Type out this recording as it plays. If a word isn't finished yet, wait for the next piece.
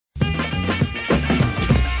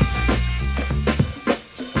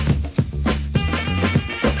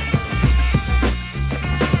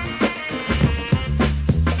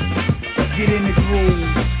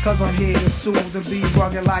Cause I'm here to soothe and be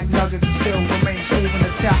rugged like nuggets and still remain smooth in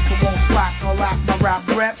the tap, but won't slack or lack my rap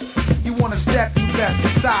rep. You wanna step, you best to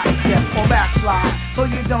sidestep or backslide, so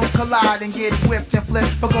you don't collide and get whipped and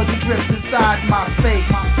flipped because you drift inside my space.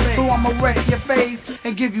 So I'ma wreck your face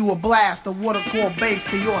and give you a blast of what I call bass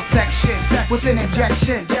to your section with an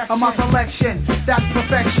injection of my selection. That's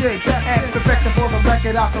perfection and perfected for the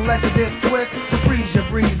record. I selected this twist to freeze your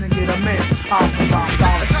breeze and get a miss. I'm the rock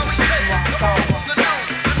dollar.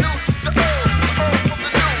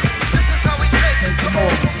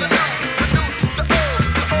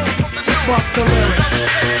 Bust the lyric.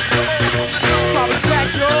 Probably back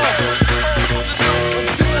you up.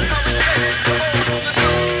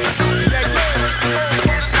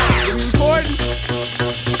 You recording?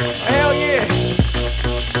 Hell yeah.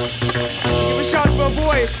 Give a shout to my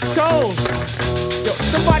boy, Tone. Yo,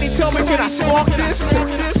 somebody tell me, can I spark this?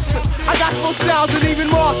 I got more styles than even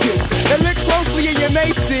Marcus. And look closely and you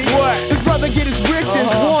may see what? This brother get his riches,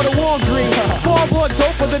 Walgreens. Far more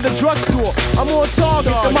doper than the drugstore. I'm on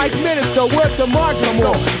target, the mic minister, word to Margaret.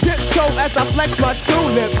 So tiptoe as I flex my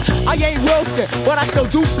tulips. I ain't Wilson, but I still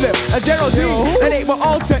do flip. A Geraldine, that ain't my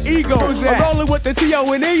alter ego. I'm rolling with the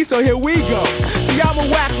T.O.N.E, so here we go. See, I'm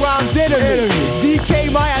a whack rhymes enemy.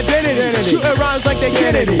 DK my identity, shooting rhymes like they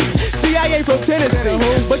Kennedys. See, I ain't from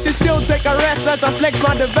Tennessee, but you still take a rest as I flex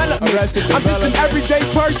my development. I'm just an everyday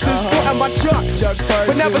person, sporting my chucks,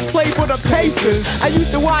 but never played for the Pacers. I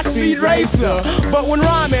used to watch Speed Racer, but when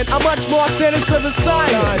rhyming, I'm much more sinister than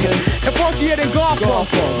Simon, and funkier than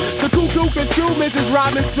Garfunkel. So Cuckoo can chew, Mrs.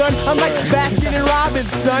 Robinson. I'm like Baskin and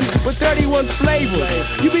Robinson with 31 flavors.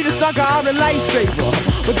 You be the sucker, I'm the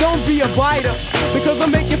lifesaver, but don't be a biter, because I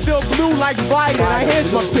make you feel blue like Biden. Now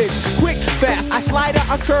here's my pitch, quick, fast, I slide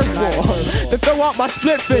out a curveball to throw out my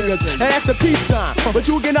split fingers, and that's the peace sign. But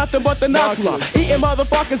you get nothing but the knuckler, eating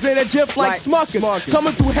motherfuckers in a jiff like Smuckers,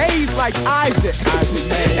 coming through haze like Isaac,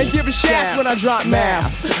 and giving shafts when I drop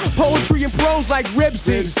math. Poetry and prose like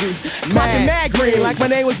Ribsy, rockin' mad green like my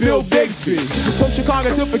name was Bill Bixby. From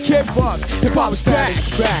Chicago to Poughkeepsie, hip-hop is back,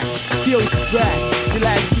 skills is back.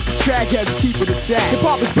 Relax, keep the track, has to keep it intact.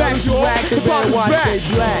 Hip-hop is back, hip-hop is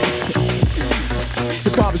back.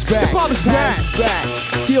 Hip-hop is back, hip-hop is back.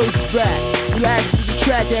 Skills is back. Relax, keep the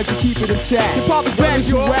track, has to keep it intact. Hip-hop is back,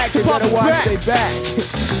 hip-hop is back.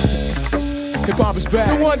 Hip-hop is back.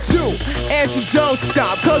 So 1, 2, and you don't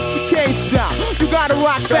stop, cause you can't stop. You gotta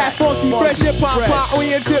rock fat, funky, fresh hip-hop, pop, on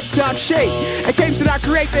your tip-top shape. And capes that I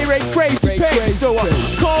create, they rate crazy pay. So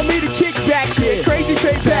call me the kickback kid, crazy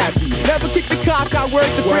pay pappy. Never kick the cock, I work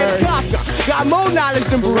the French Kafka. Got more knowledge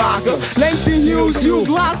than Baraka. Langston Hughes, you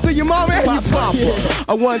Gloucester, your mama and your papa.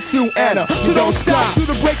 A 1, 2, and a. So don't stop to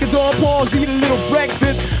the break of dawn, pause, eat a little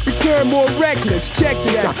breakfast. Return more reckless, check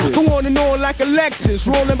this out. Go on and on like a Lexus,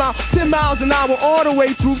 rolling about 10 miles an hour all the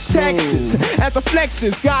way through Texas. As I flex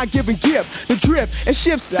this God-given gift, the drip and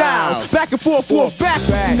shift styles, back and forth, back,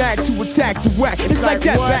 knack to attack the whack. It's like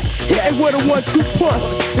that back, hitting with a 1-2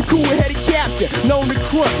 punch. The cool headed captain, known to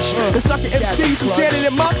crunch. The sucker MCs who standing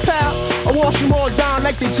in my pal, I wash them all down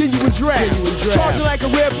like they genuine draft. Charging like a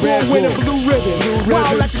Red Bull with a blue ribbon.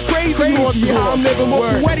 Wild like a crazy horse, how I'm living more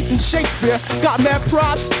poetic than Shakespeare. Got mad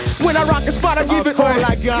props. When I rock a spot, I give it all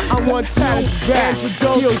I got. I want talent back,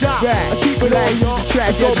 skills back. I keep it on your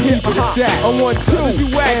track, go hip hop. I want two,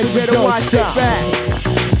 you wag, you better watch it back.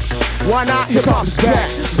 Why not? Hip hop is back,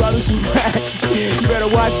 brothers, you back. You better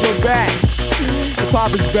watch your back. Hip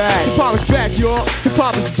hop is back, hip hop is back, y'all. Hip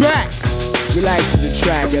hop is back. Relax to the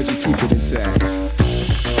track as we keep it intact.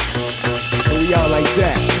 And we all like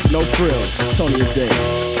that, no frills. Tony and Dave,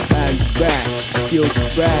 and back, skills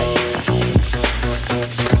is back.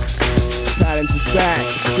 Patterns is back,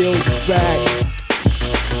 skills is back.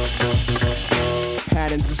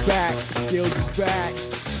 Patterns is back, skills is back.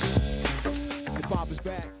 Hip hop is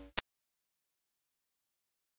back.